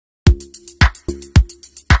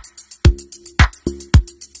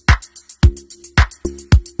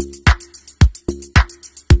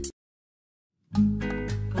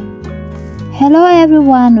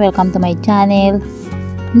everyone, welcome to my channel.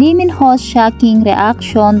 Lee Min Ho's shocking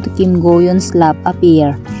reaction to Kim Go-eun's love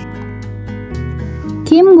affair.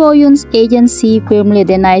 Kim Go-eun's agency firmly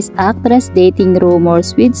denies actress dating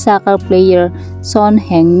rumors with soccer player Son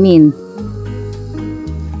Heung-min.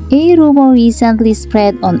 A rumor recently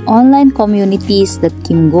spread on online communities that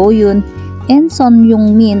Kim Go-eun and Son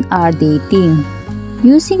Heung-min are dating,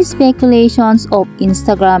 using speculations of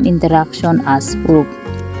Instagram interaction as proof.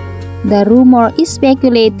 The rumor is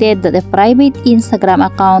speculated that a private Instagram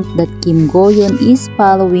account that Kim Go-eun is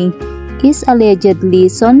following is allegedly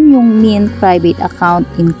Son Heung-min's private account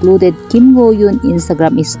included Kim Go-eun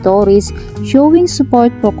Instagram stories showing support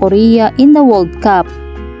for Korea in the World Cup,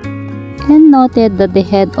 and noted that the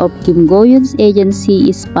head of Kim Go-eun's agency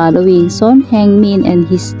is following Son Heung-min and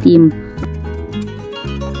his team.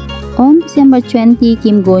 On December 20,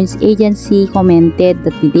 Kim Go-eun's agency commented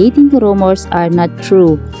that the dating rumors are not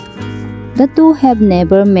true. The two have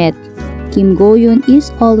never met. Kim Go-eun is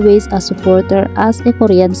always a supporter as a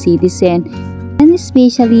Korean citizen, and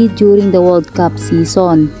especially during the World Cup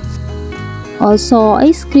season. Also, a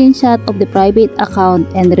screenshot of the private account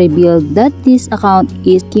and revealed that this account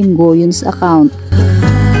is Kim Go-eun's account.